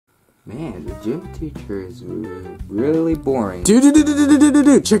Man, the gym teacher is really boring.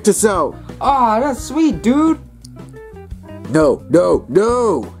 Dude, check this out. Ah, that's sweet, dude. No.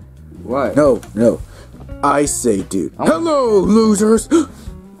 What? No. I say, dude. Hello, losers.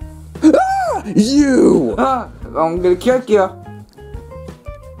 You. I'm gonna kick you.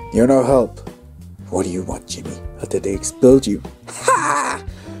 You're no help. What do you want, Jimmy? How did they explode you? Ha!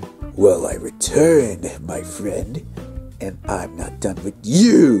 Well, I returned, my friend. And I'm not done with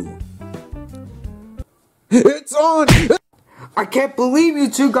you. It's on! I can't believe you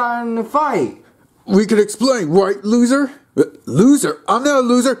two got in a fight. We can explain, right, loser? Loser? I'm not a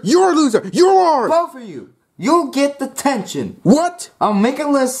loser. You're a loser. You are! Both of you. You'll get the tension. What? I'll make a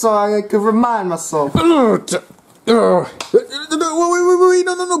list so I can remind myself. Wait, no,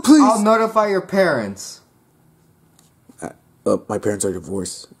 please. I'll notify your parents. My parents are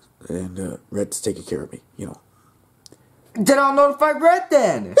divorced, and Red's taking care of me, you know. Then I'll notify Red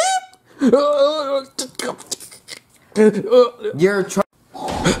then. You're trying.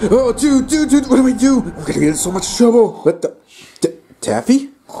 Oh, dude, what do I do? I'm gonna get in so much trouble. What the?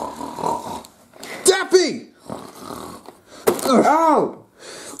 Taffy? Taffy! Oh!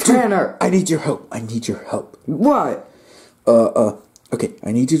 Tanner! I need your help. What? Okay,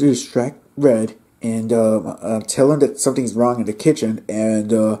 I need you to distract Red and tell him that something's wrong in the kitchen,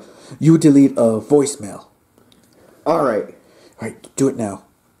 and you delete a voicemail. Alright. Alright, do it now.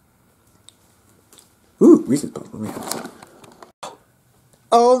 Ooh, reset button. Let me have some.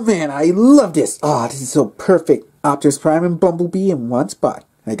 Oh man, I love this. Oh, this is so perfect. Optimus Prime and Bumblebee in one spot.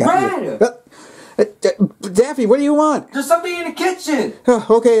 I got you. Daffy, what do you want? There's something in the kitchen!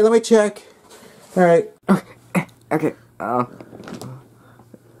 Okay, let me check. Alright. Okay,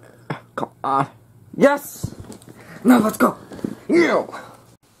 come on. Yes! Now let's go. You!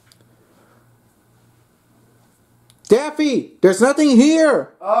 Daffy, there's nothing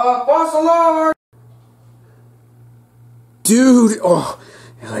here! False alarm! Dude, oh,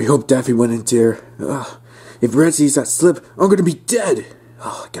 I hope Daffy went in there. If Red sees that slip, I'm gonna be dead.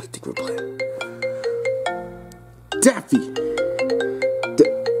 Oh, I gotta think of a plan. Daffy!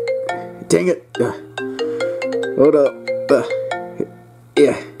 Dang it. Hold up.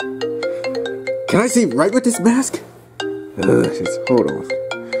 Yeah. Can I see right with this mask? Just hold on.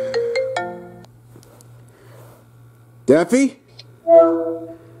 Daffy?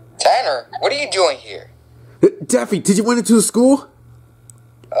 Tanner, what are you doing here? Daffy, did you went into the school?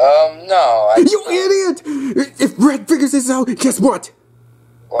 No, You idiot! If Red figures this out, guess what?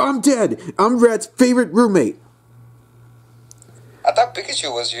 I'm dead. I'm Red's favorite roommate. I thought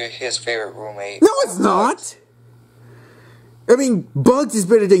Pikachu was his favorite roommate. No, it's not. I mean, Bugs is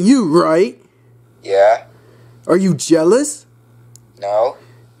better than you, right? Yeah. Are you jealous? No.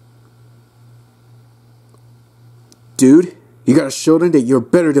 Dude, you gotta show them that you're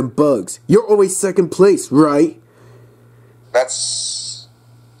better than Bugs. You're always second place, right? I'm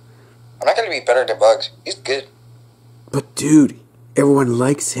not gonna be better than Bugs. He's good. But dude, everyone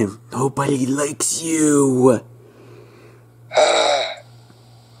likes him. Nobody likes you.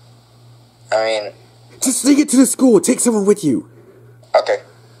 I mean... Just sneak it to the school. Take someone with you. Okay.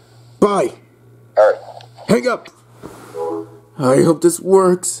 Bye. Alright. Hang up. I hope this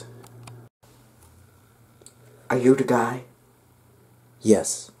works. Are you the guy?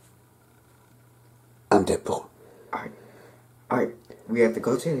 Yes. I'm Deadpool. Alright. We have to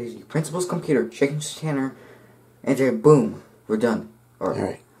go to the principal's computer, check his scanner, and then boom, we're done.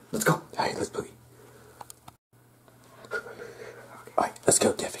 Alright. Let's go. Alright, let's boogie. Alright, let's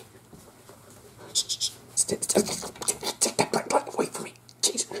go, Daffy. Take that black button away from me.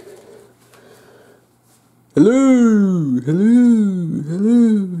 Jeez. Hello.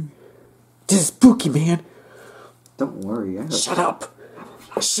 This is spooky, man. Don't worry. Shut up.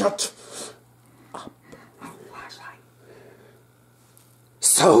 Shut up.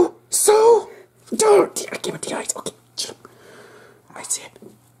 So. Don't. I give it the eyes. Okay. Shut up. I see it.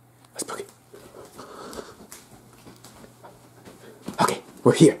 Let's book it. Okay,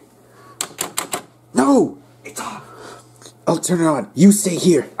 we're here. No! It's on. I'll turn it on. You stay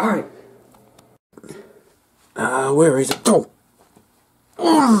here. Alright. Where is it? Oh!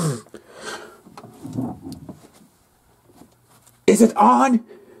 Is it on?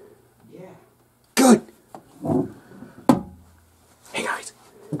 Yeah. Good. Hey guys.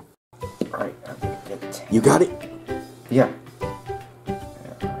 Alright, I'm gonna get it. You got it? Yeah.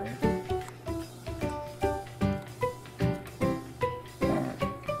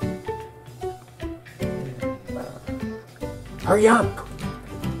 Hurry up.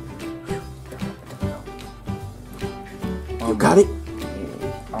 You got it?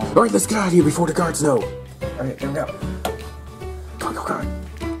 Alright, let's get out of here before the guards know. Alright, here we go. Go.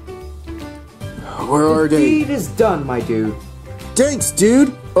 Where are The they? deed is done, my dude. Thanks,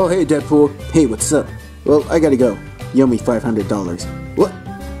 dude. Oh, hey, Deadpool. Hey, what's up? Well, I gotta go. You owe me $500. What?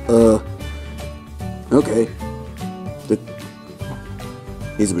 Okay.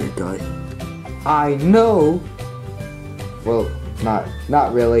 He's a weird guy. I know. Well,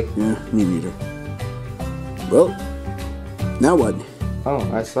 not really. Yeah, me neither. Well, now what?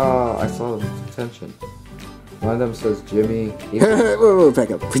 Oh, I saw attention. One of them says Jimmy. Whoa,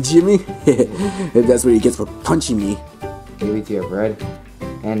 back up. Jimmy? That's what he gets for punching me. ABTF red,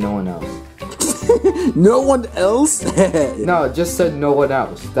 and no one else. No one else? No, it just said no one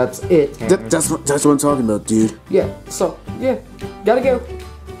else. That's it. That's what I'm talking about, dude. Yeah. So yeah, gotta go.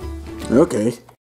 Okay.